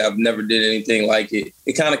league, I've never did anything like it.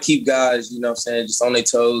 It kind of keep guys, just on their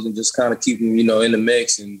toes and just kind of keep them, in the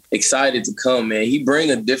mix and excited to come, man. He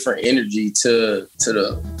bring a different energy to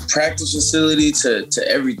the practice facility, to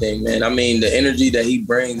everything, man. I mean, the energy that he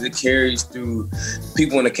brings, it carries through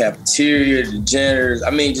people in the cafeteria, the janitors. I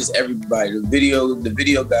mean, just everybody. The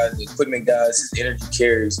video guys, the equipment guys, his energy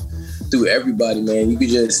carries through everybody, man. You could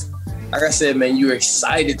just, like I said, man, you're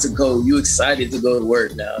excited to go. You excited to go to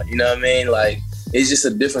work now. You know what I mean? Like, it's just a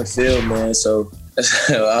different feel, man. So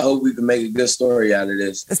I hope we can make a good story out of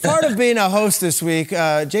this. As part of being a host this week,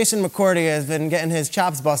 Jason McCourty has been getting his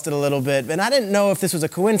chops busted a little bit. And I didn't know if this was a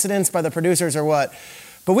coincidence by the producers or what.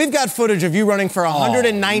 But we've got footage of you running for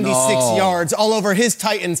 196 yards all over his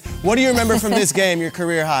Titans. What do you remember from this game, your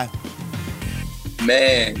career high?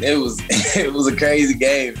 Man, it was a crazy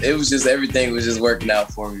game. It was just, everything was just working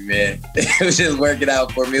out for me, man. It was just working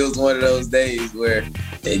out for me. It was one of those days where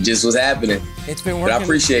it just was happening. It's been working. But I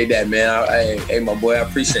appreciate that, man. Hey, my boy, I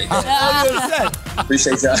appreciate that.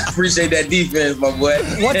 Appreciate that defense, my boy.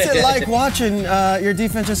 What's it like watching your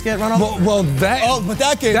defense just get run off?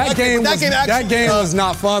 That game was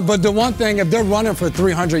not fun. But the one thing, if they're running for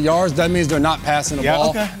 300 yards, that means they're not passing the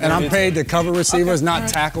ball. Okay. And I'm paid to cover receivers, not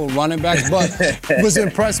tackle running backs. But what's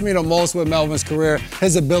impressed me the most with Melvin's career,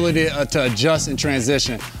 his ability to adjust and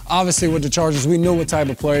transition. Obviously, with the Chargers, we knew what type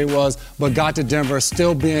of player he was, but got to Denver,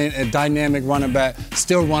 still being a dynamic running back,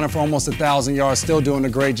 still running for almost 1,000 yards, still doing a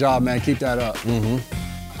great job, man. Keep that up.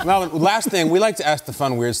 Melvin, last thing, we like to ask the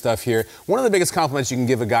fun, weird stuff here. One of the biggest compliments you can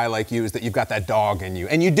give a guy like you is that you've got that dog in you.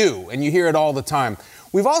 And you do, and you hear it all the time.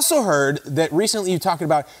 We've also heard that recently you talked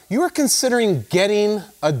about you were considering getting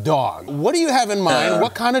a dog. What do you have in mind?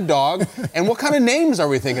 What kind of dog? And what kind of names are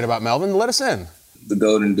we thinking about, Melvin? Let us in. The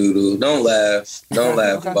Golden Doodle. Don't laugh. Don't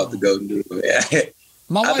laugh about the Golden Doodle, man.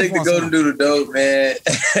 I think the Golden Doodle dope, man.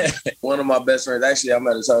 One of my best friends, actually, I'm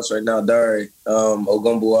at his house right now, Dari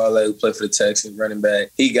Ogumbuale, who played for the Texans, running back.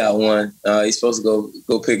 He got one. He's supposed to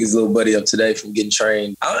go pick his little buddy up today from getting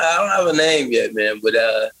trained. I don't have a name yet, man, but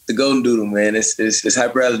the Golden Doodle, man, it's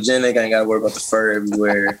hyperallergenic. I ain't got to worry about the fur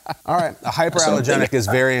everywhere. All right, a hyperallergenic is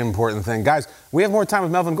a very important thing. Guys, we have more time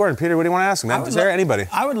with Melvin Gordon. Peter, what do you want to ask him, man? Is there anybody?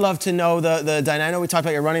 I would love to know the dynamic. I know we talked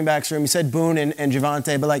about your running backs room. You said Boone and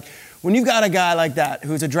Javonte, but like, when you've got a guy like that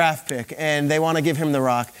who's a draft pick and they want to give him the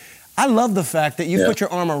rock, I love the fact that you put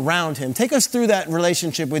your arm around him. Take us through that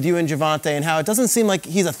relationship with you and Javonte and how it doesn't seem like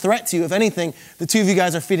he's a threat to you. If anything, the two of you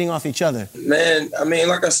guys are feeding off each other. Man, I mean,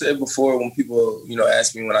 like I said before, when people,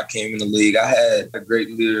 asked me when I came in the league, I had a great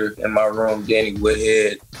leader in my room, Danny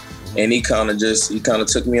Woodhead, and he kind of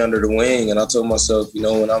took me under the wing. And I told myself,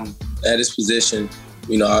 when I'm at his position,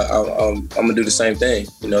 I'm going to do the same thing.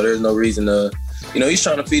 There's no reason to... he's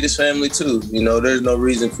trying to feed his family too. There's no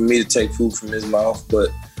reason for me to take food from his mouth, but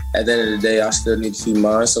at the end of the day, I still need to feed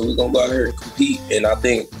mine. So we're going to go out here and compete. And I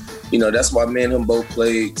think, that's why me and him both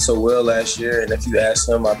played so well last year. And if you ask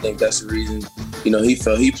him, I think that's the reason, he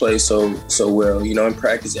felt he played so well. In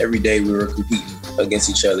practice every day we were competing against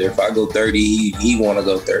each other. If I go 30, he want to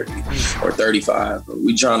go 30 or 35.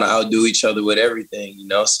 We trying to outdo each other with everything,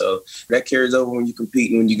 So that carries over when you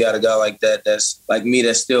compete. When you got a guy like that, that's like me,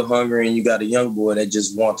 that's still hungry, and you got a young boy that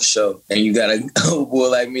just want the show, and you got a old boy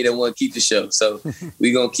like me that want to keep the show. So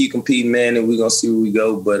we gonna keep competing, man, and we gonna see where we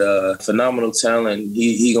go. But phenomenal talent.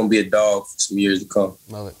 He gonna be a dog for some years to come.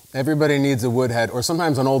 Love it. Everybody needs a Woodhead, or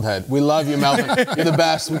sometimes an old head. We love you, Melvin. You're the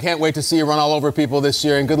best. We can't wait to see you run all over people this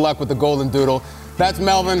year, and good luck with the Golden Doodle. That's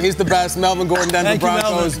Melvin. He's the best. Melvin Gordon, Denver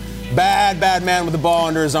Broncos. Bad man with the ball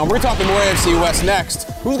under his arm. We're talking more AFC West next.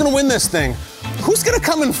 Who's going to win this thing? Who's going to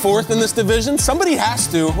come in fourth in this division? Somebody has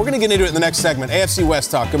to. We're going to get into it in the next segment. AFC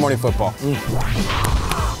West Talk. Good morning, football.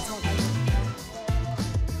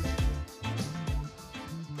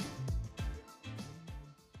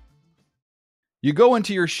 You go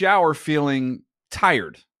into your shower feeling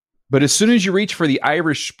tired, but as soon as you reach for the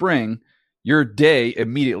Irish Spring, your day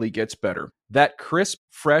immediately gets better. That crisp,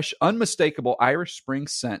 fresh, unmistakable Irish Spring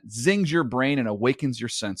scent zings your brain and awakens your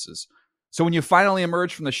senses. So when you finally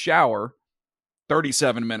emerge from the shower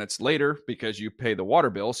 37 minutes later, because you pay the water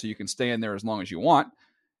bill so you can stay in there as long as you want,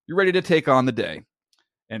 you're ready to take on the day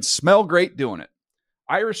and smell great doing it.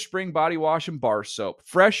 Irish Spring Body Wash and Bar Soap.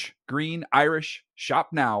 Fresh, green, Irish. Shop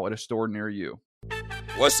now at a store near you.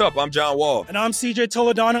 What's up? I'm John Wall. And I'm CJ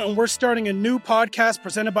Toledano, and we're starting a new podcast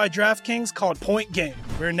presented by DraftKings called Point Game.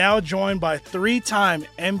 We're now joined by three-time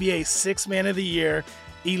NBA Sixth Man of the Year,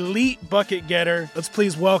 elite bucket getter. Let's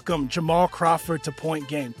please welcome Jamal Crawford to Point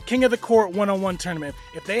Game. King of the Court one-on-one tournament.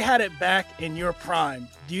 If they had it back in your prime,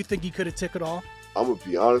 do you think you could have took it all? I'm going to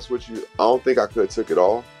be honest with you. I don't think I could have took it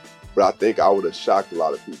all, but I think I would have shocked a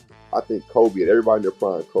lot of people. I think Kobe and everybody in their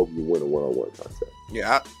prime, Kobe would win a one-on-one contest.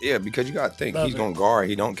 Yeah, because you got to think, he's going to guard.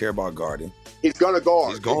 He don't care about guarding. He's going to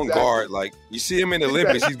guard. He's going to guard. Like, you see him in the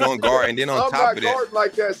Olympics, he's going to guard. And then on top of that. I'm not guarding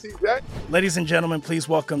like that, CJ. Ladies and gentlemen, please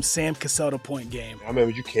welcome Sam Cassell to Point Game. I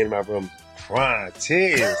remember you came out from crying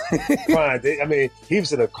tears. I mean, he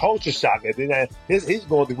was in a culture shock. And then he's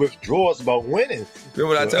going through withdrawals about winning.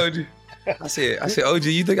 Remember what I told you? I said, OG,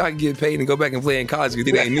 you think I can get paid and go back and play in college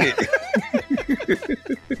because it ain't it?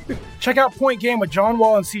 Check out Point Game with John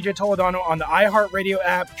Wall and CJ Toledano on the iHeartRadio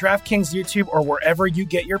app, DraftKings YouTube, or wherever you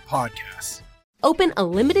get your podcasts. Open a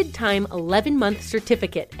limited-time 11-month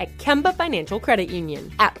certificate at Kemba Financial Credit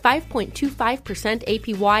Union. At 5.25%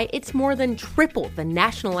 APY, it's more than triple the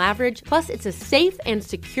national average, plus it's a safe and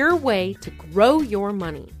secure way to grow your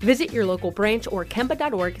money. Visit your local branch or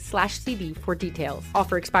kemba.org/CD for details.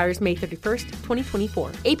 Offer expires May 31st, 2024.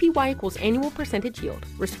 APY equals annual percentage yield.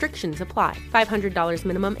 Restrictions apply. $500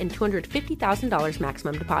 minimum and $250,000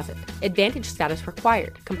 maximum deposit. Advantage status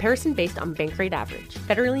required. Comparison based on bank rate average.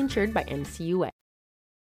 Federally insured by NCUA.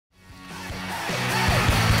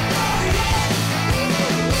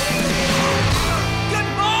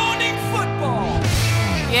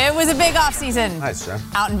 It was a big offseason Nice, John.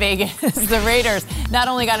 out in Vegas. The Raiders not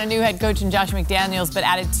only got a new head coach in Josh McDaniels, but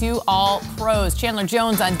added 2 All-Pros. Chandler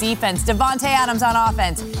Jones on defense, Devontae Adams on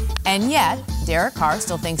offense. And yet, Derek Carr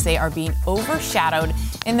still thinks they are being overshadowed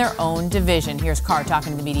in their own division. Here's Carr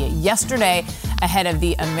talking to the media yesterday ahead of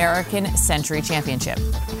the American Century Championship.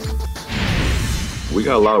 We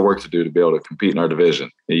got a lot of work to do to be able to compete in our division.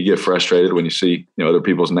 You get frustrated when you see, other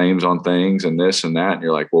people's names on things and this and that, and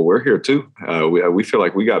you're like, well, we're here too. We feel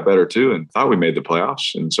like we got better too and thought we made the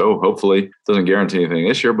playoffs. And so hopefully it doesn't guarantee anything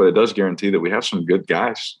this year, but it does guarantee that we have some good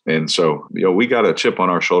guys. And so, we got a chip on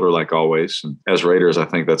our shoulder like always. And as Raiders, I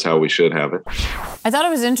think that's how we should have it. I thought it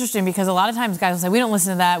was interesting because a lot of times guys will say, we don't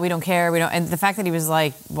listen to that, we don't care, we don't. And the fact that he was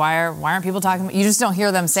like, why aren't people talking about, you just don't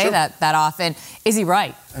hear them say that often. Is he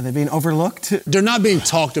right? Are they being overlooked? They're not being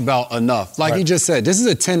talked about enough. Like he just said, this is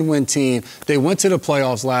a 10-win team. They went to the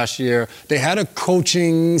playoffs last year. They had a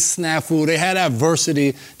coaching snafu. They had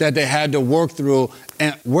adversity that they had to work through.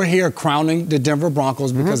 And we're here crowning the Denver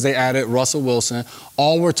Broncos because they added Russell Wilson.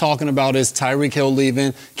 All we're talking about is Tyreek Hill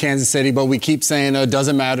leaving Kansas City, but we keep saying it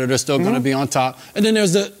doesn't matter. They're still going to be on top. And then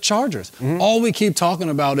there's the Chargers. All we keep talking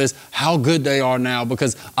about is how good they are now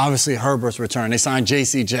because obviously Herbert's returned. They signed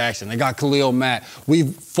J.C. Jackson. They got Khalil Mack. We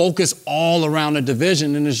focus all around the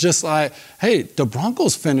division, and it's just like, hey, the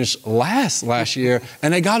Broncos finished last year,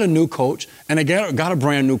 and they got a new coach, and they got a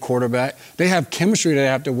brand new quarterback. They have chemistry they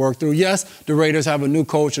have to work through. Yes, the Raiders have a new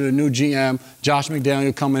coach and a new GM, Josh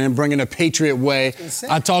McDaniels coming in, bringing a Patriot way.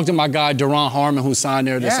 I talked to my guy, Duron Harmon, who signed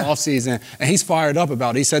there this offseason, and he's fired up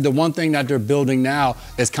about it. He said the one thing that they're building now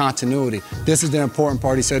is continuity. This is the important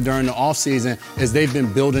part, he said, during the offseason, is they've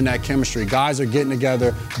been building that chemistry. Guys are getting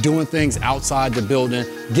together, doing things outside the building,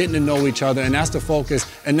 getting to know each other, and that's the focus.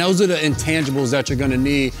 And those are the intangibles that you're going to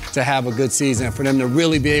need to have a good season for them to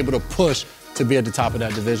really be able to push to be at the top of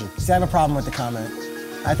that division. See, I have a problem with the comment.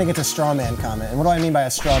 I think it's a straw man comment. And what do I mean by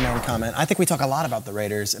a straw man comment? I think we talk a lot about the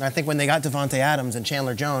Raiders. And I think when they got Devontae Adams and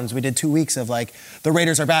Chandler Jones, we did 2 weeks of like, the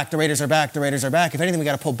Raiders are back, the Raiders are back, the Raiders are back. If anything, we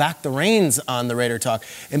got to pull back the reins on the Raider talk.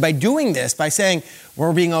 And by doing this, by saying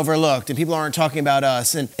we're being overlooked and people aren't talking about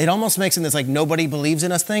us, and it almost makes them this like nobody believes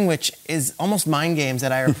in us thing, which is almost mind games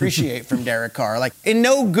that I appreciate from Derek Carr. Like, in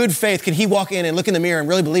no good faith can he walk in and look in the mirror and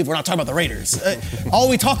really believe we're not talking about the Raiders. All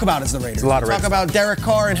we talk about is the Raiders. It's a lot of Talk about Derek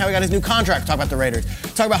Carr and how he got his new contract. Talk about the Raiders.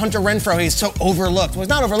 Talk about Hunter Renfrow. He's so overlooked. Well, he's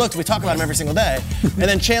not overlooked. We talk about him every single day. And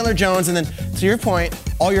then Chandler Jones, and then to your point,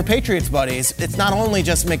 all your Patriots buddies. It's not only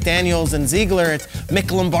just McDaniels and Ziegler. It's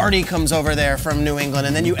Mick Lombardi comes over there from New England,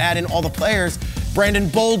 and then you add in all the players: Brandon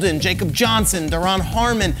Bolden, Jacob Johnson, Duron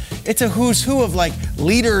Harmon. It's a who's who of like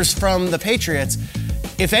leaders from the Patriots.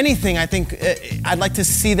 if anything, I think I'd like to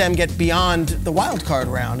see them get beyond the wild card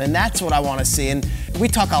round, and that's what I want to see. And we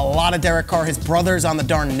talk a lot of Derek Carr. His brother's on the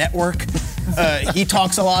darn network. He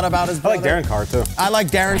talks a lot about his brother. I like Darren Carr, too. I like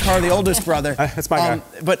Darren Carr, the oldest brother. That's my guy.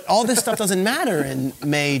 But all this stuff doesn't matter in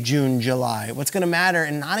May, June, July. What's going to matter,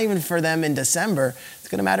 and not even for them in December, it's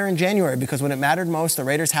going to matter in January, because when it mattered most, the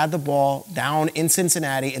Raiders had the ball down in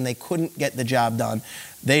Cincinnati, and they couldn't get the job done.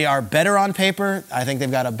 They are better on paper. I think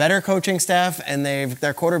they've got a better coaching staff, and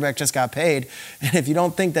their quarterback just got paid. And if you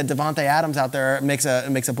don't think that Devontae Adams out there makes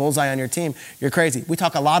a bullseye on your team, you're crazy. We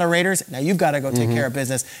talk a lot of Raiders. Now you've got to go take care of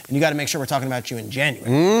business, and you got to make sure we're talking about you in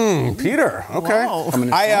January. Peter, okay. Whoa.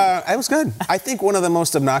 I was good. I think one of the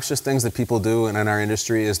most obnoxious things that people do in our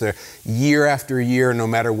industry is they're year after year, no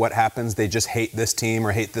matter what happens, they just hate this team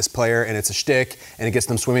or hate this player, and it's a shtick, and it gets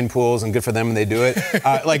them swimming pools, and good for them, and they do it.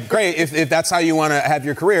 Great, if that's how you want to have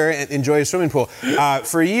your career, and enjoy a swimming pool.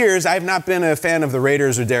 For years, I've not been a fan of the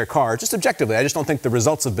Raiders or Derek Carr, just objectively. I just don't think the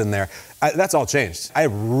results have been there. That's all changed. I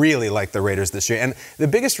really like the Raiders this year, and the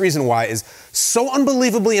biggest reason why is so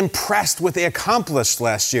unbelievably impressed with what they accomplished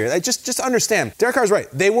last year. I just understand. Derek Carr's right.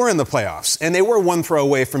 They were in the playoffs, and they were one throw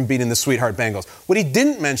away from beating the Sweetheart Bengals. What he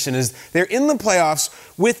didn't mention is they're in the playoffs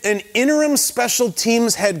with an interim special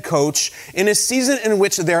teams head coach in a season in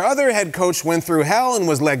which their other head coach went through hell and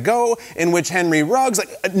was let go, in which Henry Ruggs,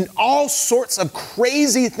 all sorts of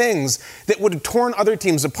crazy things that would have torn other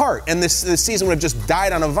teams apart, and this season would have just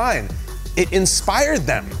died on a vine. It inspired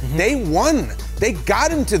them. They won. They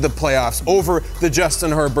got into the playoffs over the Justin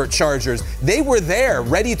Herbert Chargers. They were there,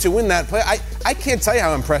 ready to win that play. I can't tell you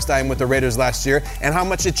how impressed I am with the Raiders last year and how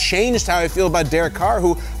much it changed how I feel about Derek Carr,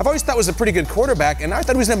 who I've always thought was a pretty good quarterback, and I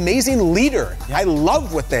thought he was an amazing leader. I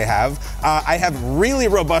love what they have. I have really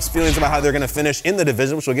robust feelings about how they're going to finish in the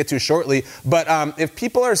division, which we'll get to shortly. But if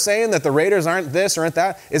people are saying that the Raiders aren't this or aren't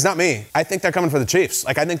that, it's not me. I think they're coming for the Chiefs.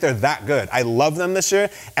 I think they're that good. I love them this year,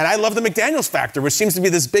 and I love the McDaniels factor, which seems to be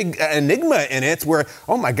this big enigma in it, where,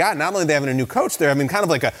 oh my God, not only are they having a new coach there, kind of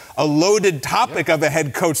like a loaded topic of a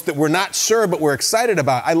head coach that we're not sure, but we're excited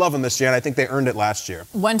about. I love them this year, and I think they earned it last year.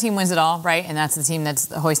 One team wins it all, right? And that's the team that's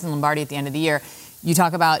hoisting Lombardi at the end of the year. You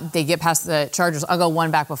talk about they get past the Chargers. I'll go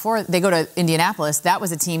one back before. They go to Indianapolis. That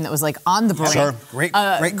was a team that was on the brink. Sure. Great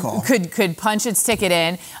call. Could punch its ticket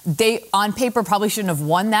in. They, on paper, probably shouldn't have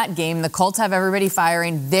won that game. The Colts have everybody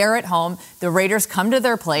firing. They're at home. The Raiders come to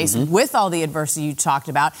their place with all the adversity you talked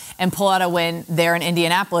about and pull out a win there in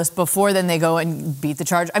Indianapolis before then they go and beat the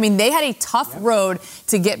Chargers. They had a tough road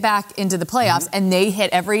to get back into the playoffs, and they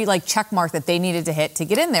hit every check mark that they needed to hit to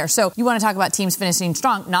get in there. So you want to talk about teams finishing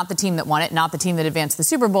strong, not the team that won it, not the team that advanced the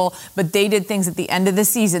Super Bowl, but they did things at the end of the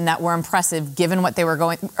season that were impressive given what they were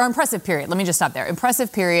going, or impressive period. Let me just stop there.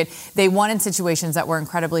 Impressive period. They won in situations that were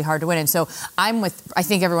incredibly hard to win. And so I'm with, I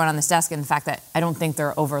think, everyone on this desk in the fact that I don't think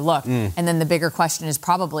they're overlooked. And then the bigger question is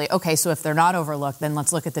probably, okay, so if they're not overlooked, then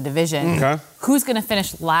let's look at the division. Okay. Who's going to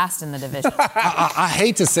finish last in the division? I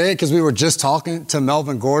hate to say it because we were just talking to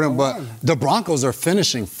Melvin Gordon, but the Broncos are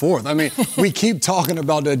finishing fourth. We keep talking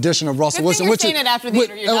about the addition of Russell Wilson. You're saying it after the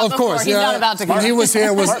interview, not of course, He's not about to go. When he was here,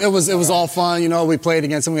 it was all fun. We played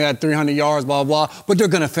against him. We had 300 yards, blah, blah, blah. But they're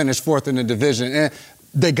going to finish fourth in the division. And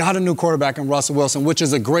they got a new quarterback in Russell Wilson, which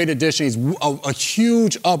is a great addition. He's a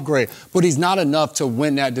huge upgrade, but he's not enough to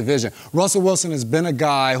win that division. Russell Wilson has been a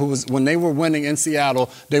guy who was, when they were winning in Seattle,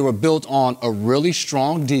 they were built on a really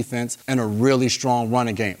strong defense and a really strong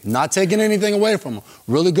running game. Not taking anything away from him.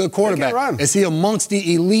 Really good quarterback. Is he amongst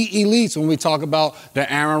the elites when we talk about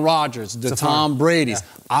the Aaron Rodgers, the Tom Brady's?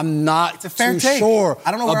 I'm not too sure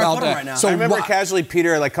I don't know where about I put him right now. So I remember casually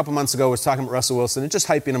Peter, a couple months ago, was talking about Russell Wilson and just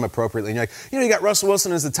hyping him appropriately. And you're like, you got Russell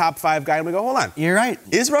Wilson as the top 5 guy. And we go, hold on. You're right.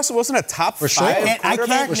 Is Russell Wilson a top 5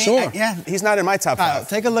 quarterback? For sure. He's not in my top 5.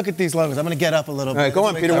 Take a look at these logos. I'm going to get up a little bit. All right, go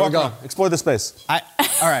on, Peter. Walk on. Explore the space. All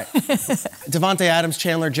right. Devontae Adams,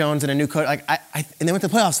 Chandler Jones, and a new coach. And they went to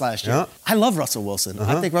the playoffs last year. Yeah. I love Russell Wilson.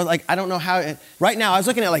 I think, I don't know how. Right now, I was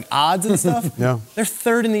looking at odds and stuff. Yeah. They're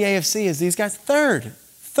third in the AFC as these guys.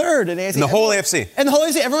 Third in the AFC. In the whole AFC. And the whole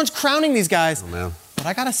AFC. Everyone's crowning these guys. Oh, man. But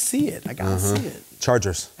I got to see it. See it.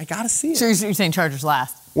 Chargers. I got to see it. So you're saying Chargers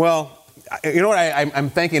last? Well, you know what? I'm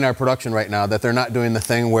thanking our production right now that they're not doing the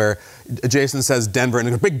thing where Jason says Denver and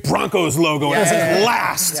there's a big Broncos logo and it says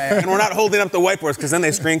last. And we're not holding up the whiteboards because then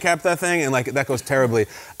they screen cap that thing and that goes terribly.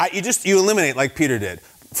 You eliminate like Peter did.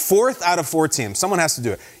 Fourth out of 4 teams. Someone has to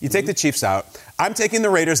do it. You take the Chiefs out. I'm taking the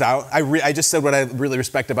Raiders out. I just said what I really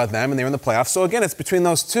respect about them, and they're in the playoffs. So, again, it's between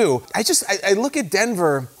those two. I look at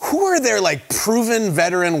Denver. Who are their, proven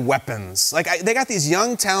veteran weapons? They got these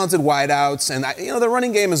young, talented wideouts, and, their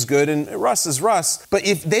running game is good, and Russ is Russ. But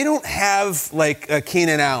if they don't have, a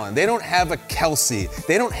Keenan Allen, they don't have a Kelsey,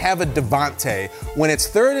 they don't have a Devontae, when it's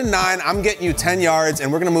 3rd and 9, I'm getting you 10 yards,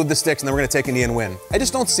 and we're going to move the sticks, and then we're going to take a knee and win. I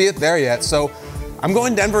just don't see it there yet. So I'm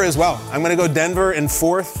going Denver as well. I'm going to go Denver in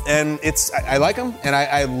 4th, and I like them, and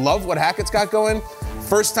I love what Hackett's got going.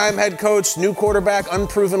 First-time head coach, new quarterback,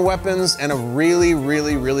 unproven weapons, and a really,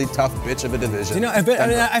 really, really tough bitch of a division.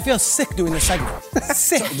 I feel sick doing this segment.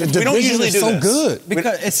 Sick. We don't usually do so this. Good.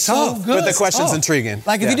 Because it's so good. But the question's intriguing.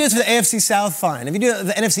 If you do this for the AFC South, fine. If you do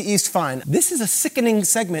the NFC East, fine. This is a sickening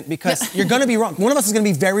segment because you're going to be wrong. One of us is going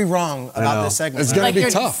to be very wrong about this segment. It's going to be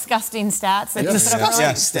tough. Disgusting stats.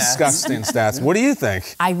 Disgusting stats. What do you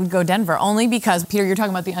think? I would go Denver only because, Peter, you're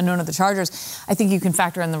talking about the unknown of the Chargers. I think you can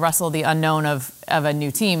factor in the Russell, the unknown of a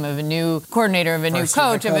new team, of a new coordinator, of a new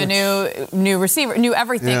coach, of a new receiver, new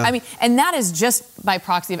everything. Yeah. And that is just by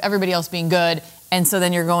proxy of everybody else being good. And so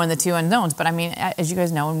then you're going the 2 unknowns. But as you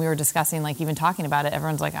guys know, when we were discussing, even talking about it,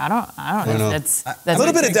 everyone's like, I don't know. That's a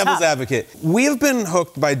little bit of devil's tough. advocate. We have been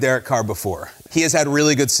hooked by Derek Carr before. He has had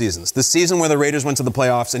really good seasons. The season where the Raiders went to the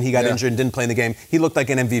playoffs and he got injured and didn't play in the game, he looked like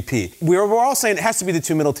an MVP. We're all saying it has to be the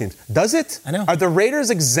 2 middle teams. Does it? I know. Are the Raiders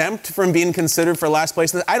exempt from being considered for last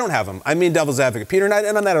place? I don't have them. I mean devil's advocate. Peter, not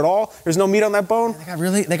in on that at all? There's no meat on that bone?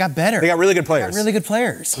 They got better. They got really good players.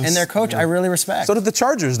 And their coach, I really respect. So did the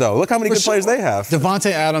Chargers, though. Look how many good players they have.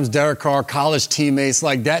 Devontae Adams, Derek Carr, college teammates,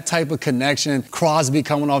 that type of connection. Crosby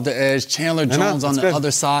coming off the edge, Chandler Jones on the other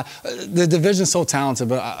side. The division's so talented,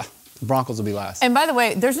 but the Broncos will be last. And by the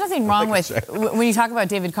way, there's nothing wrong with when you talk about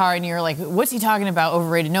David Carr and you're like, what's he talking about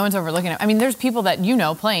overrated? No one's overlooking him. There's people that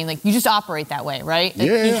playing, you just operate that way, right? He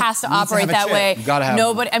has to operate that way. You gotta have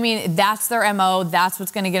nobody. That's their MO. That's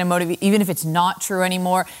what's going to get him motivated, even if it's not true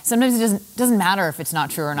anymore. Sometimes it doesn't matter if it's not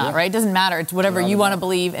true or not, right? It doesn't matter. It's whatever you want to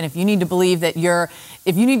believe. And if you need to believe that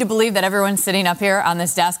everyone's sitting up here on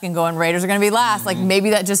this desk and going, Raiders are going to be last, maybe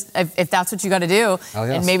that if that's what you got to do,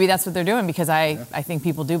 and maybe that's what they're doing because I think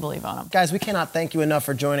people do believe on them. Guys, we cannot thank you enough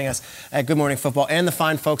for joining us at Good Morning Football and the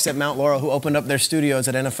fine folks at Mount Laurel who opened up their studios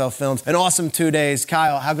at NFL Films. An awesome 2 days.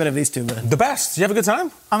 Kyle, how good have these two been? The best. Did you have a good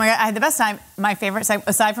time? Oh, my God. I had the best time. My favorite,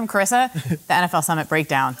 aside from Carissa, the NFL Summit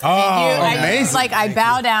breakdown. Amazing. I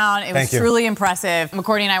bow down. It was Thank you. truly impressive.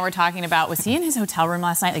 McCourty and I were talking about, was he in his hotel room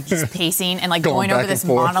last night, just pacing and going over this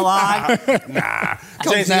monologue? Nah.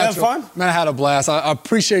 James, you have fun? Man, I had a blast. I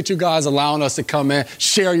appreciate you guys allowing us to come in,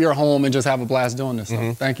 share your home, and just have a blast doing this.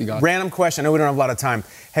 So thank you, guys. Random question. I know we don't have a lot of time.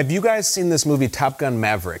 Have you guys seen this movie, Top Gun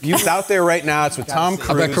Maverick? It's out there right now. It's with Tom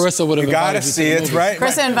Cruise. I bet Carissa would have You got to see it, right?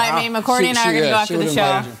 Carissa invite me. McCourty and I are going to go after the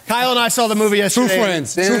show. Kyle and I saw the movie yesterday. True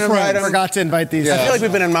friends. Forgot to invite these. I feel like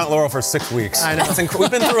we've been in Mount Laurel for 6 weeks. I know.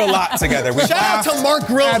 We've been through a lot together. Shout out to Mark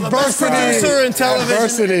Grill, the best producer in television.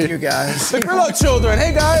 Adversity. Thank you guys. The Grillo children.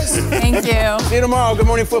 Hey, guys. Thank you. See you tomorrow. Good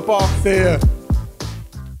Morning Football. See ya.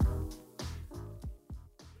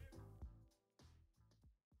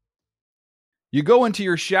 You go into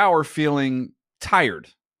your shower feeling tired,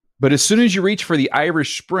 but as soon as you reach for the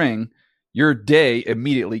Irish Spring, your day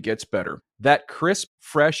immediately gets better. That crisp,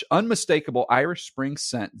 fresh, unmistakable Irish Spring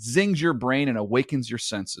scent zings your brain and awakens your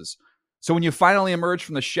senses. So when you finally emerge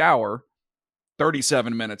from the shower,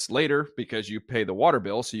 37 minutes later, because you pay the water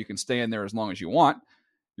bill so you can stay in there as long as you want,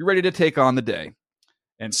 you're ready to take on the day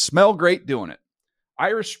and smell great doing it.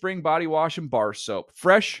 Irish Spring Body Wash and Bar Soap.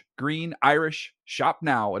 Fresh, green, Irish. Shop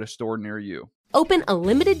now at a store near you. Open a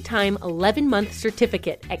limited-time 11-month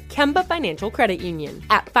certificate at Kemba Financial Credit Union.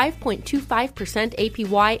 At 5.25%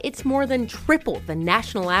 APY, it's more than triple the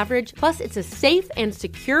national average, plus it's a safe and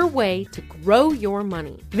secure way to grow your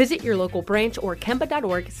money. Visit your local branch or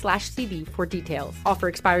kemba.org/CD for details. Offer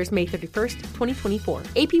expires May 31st, 2024.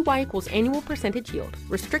 APY equals annual percentage yield.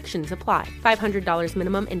 Restrictions apply. $500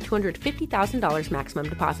 minimum and $250,000 maximum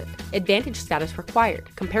deposit. Advantage status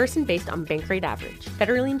required. Comparison based on bank rate average.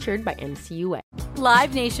 Federally insured by NCUA.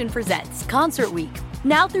 Live Nation presents Concert Week.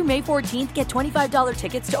 Now through May 14th, get $25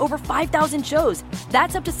 tickets to over 5,000 shows.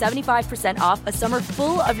 That's up to 75% off a summer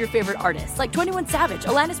full of your favorite artists like 21 Savage,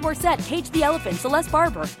 Alanis Morissette, Cage the Elephant, Celeste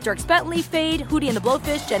Barber, Dierks Bentley, Fade, Hootie and the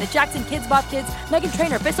Blowfish, Janet Jackson, Kidz Bop Kids, Meghan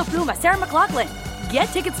Trainor, Peso Pluma, Sarah McLachlan. Get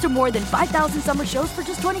tickets to more than 5,000 summer shows for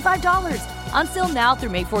just $25. Until now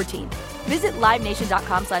through May 14th. Visit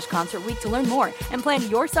LiveNation.com/Concert Week to learn more and plan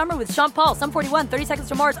your summer with Sean Paul, Sum 41, 30 Seconds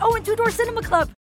to Mars, and Two Door Cinema Club.